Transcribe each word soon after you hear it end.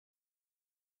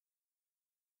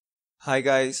Hi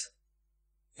guys,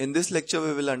 in this lecture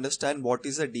we will understand what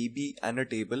is a DB and a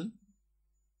table.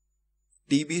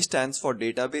 DB stands for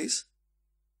database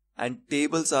and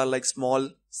tables are like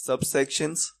small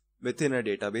subsections within a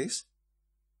database.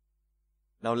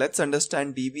 Now let's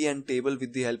understand DB and table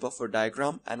with the help of a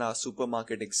diagram and our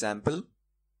supermarket example.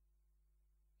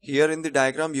 Here in the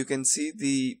diagram you can see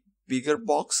the bigger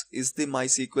box is the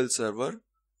MySQL server,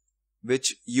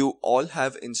 which you all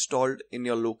have installed in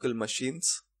your local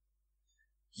machines.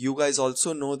 You guys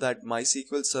also know that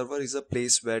MySQL server is a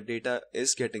place where data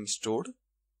is getting stored.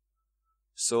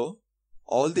 So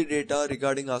all the data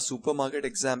regarding our supermarket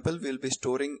example will be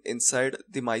storing inside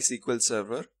the MySQL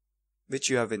server which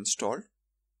you have installed.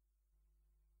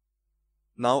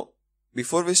 Now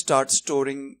before we start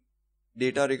storing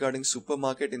data regarding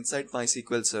supermarket inside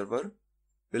MySQL server,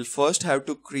 we'll first have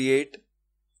to create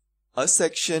a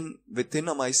section within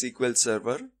a MySQL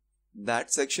server.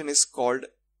 That section is called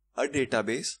a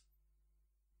database.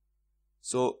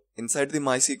 So inside the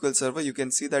MySQL server you can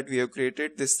see that we have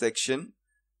created this section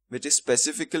which is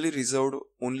specifically reserved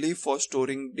only for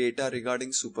storing data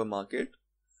regarding supermarket,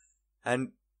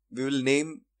 and we will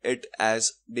name it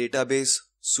as database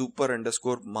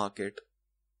super_market.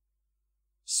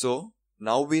 So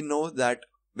now we know that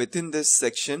within this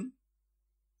section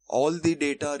all the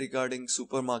data regarding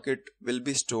supermarket will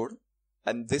be stored,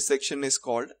 and this section is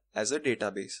called as a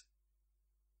database.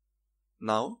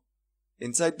 Now,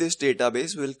 inside this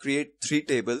database, we'll create three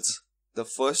tables. The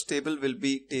first table will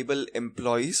be table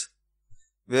employees,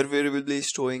 where we will be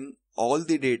storing all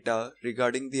the data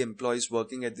regarding the employees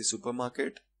working at the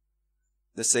supermarket.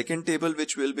 The second table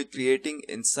which we'll be creating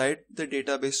inside the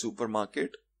database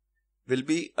supermarket will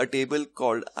be a table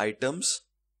called items,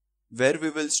 where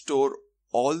we will store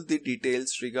all the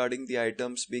details regarding the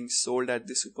items being sold at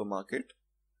the supermarket.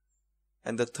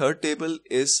 And the third table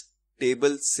is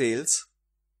table sales,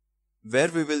 where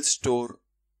we will store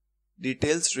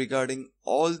details regarding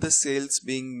all the sales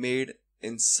being made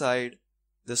inside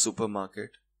the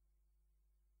supermarket.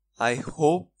 I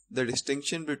hope the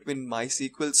distinction between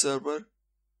MySQL server,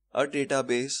 a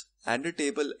database, and a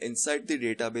table inside the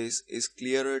database is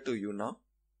clearer to you now.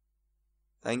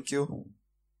 Thank you.